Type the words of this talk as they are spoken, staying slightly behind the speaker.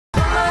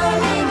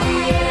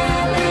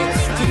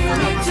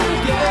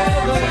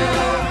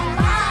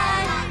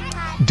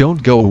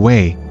Don't go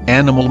away,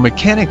 Animal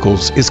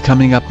Mechanicals is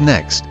coming up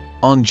next,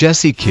 on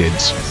Jesse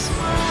Kids.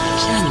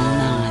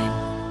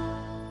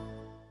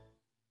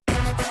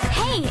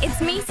 Hey, it's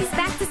Macys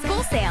Back to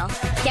School Sale.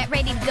 Get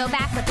ready to go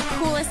back with the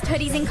coolest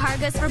hoodies and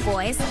cargos for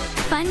boys,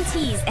 fun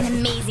tees, and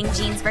amazing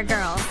jeans for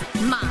girls.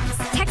 Moms,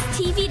 text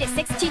TV to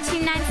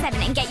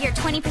 62297 and get your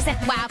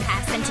 20% WOW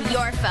Pass into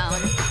your phone.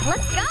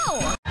 Let's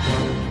go!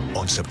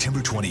 On September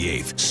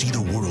 28th, see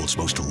the world's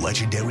most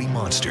legendary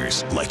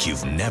monsters like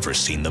you've never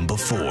seen them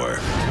before.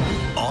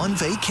 On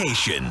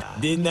vacation.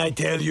 Didn't I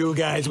tell you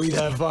guys we'd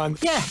have fun?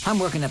 Yeah, I'm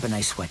working up a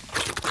nice sweat.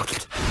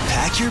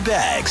 Pack your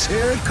bags.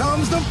 Here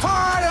comes the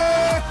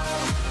party!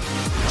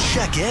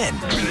 Check in.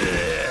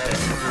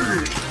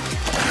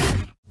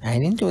 I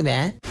didn't do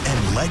that.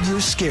 And let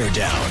your scare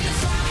down.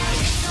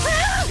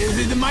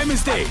 Is it my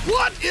mistake?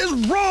 What is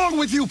wrong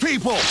with you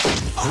people?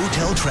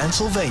 Hotel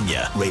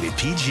Transylvania, rated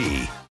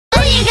PG. Who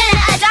are you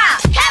gonna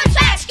adopt?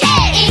 Cabbage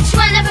Kid! Each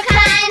one of a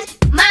kind.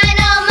 Mine,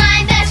 oh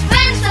mine, best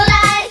friends for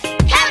life.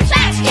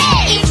 Cabbage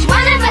Kid! Each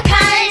one of a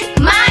kind.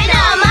 Mine,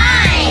 oh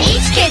mine.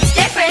 Each kid's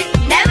different,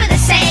 never the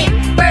same.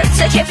 Birth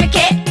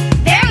certificate,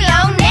 very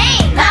own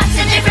name. Lots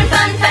of different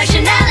fun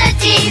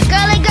personalities.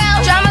 Girly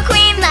girl, drama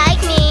queen like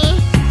me.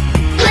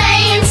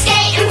 Playing,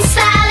 skating,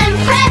 styling,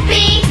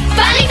 preppy.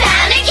 Funny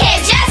founding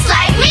kid just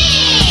like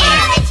me.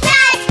 Cabbage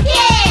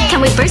Kid!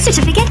 Come with birth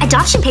certificate,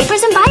 adoption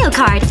papers, and bio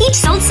card, each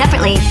sold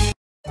separately.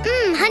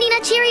 Honey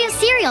Nut Cheerios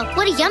cereal.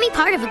 What a yummy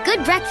part of a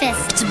good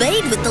breakfast. It's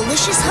made with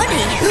delicious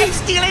honey. They're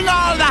stealing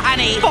all the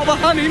honey for the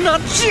Honey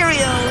Nut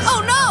Cheerios.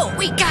 Oh no,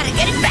 we gotta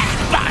get it back.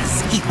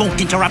 Buzz, he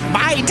won't interrupt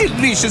my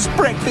delicious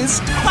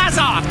breakfast. Buzz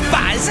off,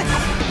 Buzz.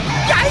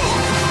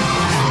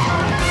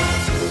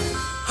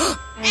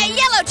 Hey,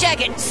 Yellow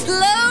Jacket, slow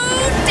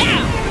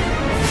down.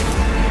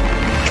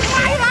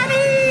 My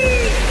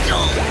honey!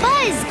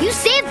 Buzz, you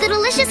saved the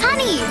delicious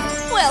honey.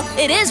 Well,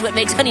 it is what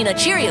makes Honey Nut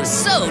Cheerios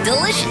so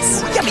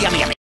delicious. Yummy, yummy,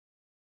 yummy.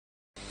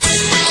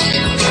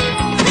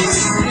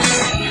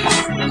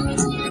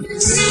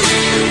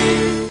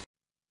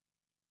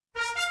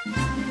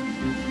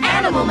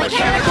 Animal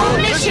Mechanical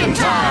Mission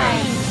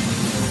Time!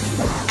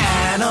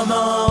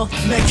 Animal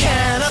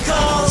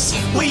Mechanicals.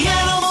 We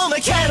Animal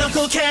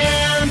Mechanical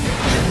can.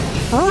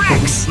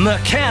 Rex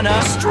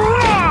Mechana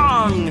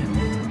Strong!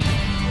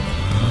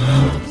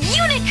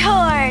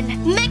 Unicorn!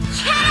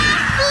 Mechana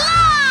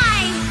Fly!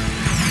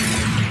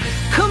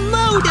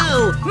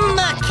 Komodo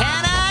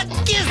Mechana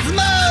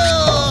Gizmo!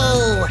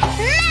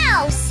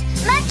 Mouse!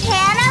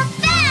 Mechana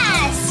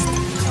Fast!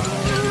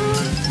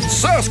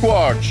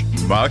 Sasquatch!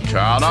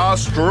 Macana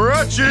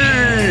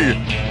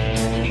Stretchy!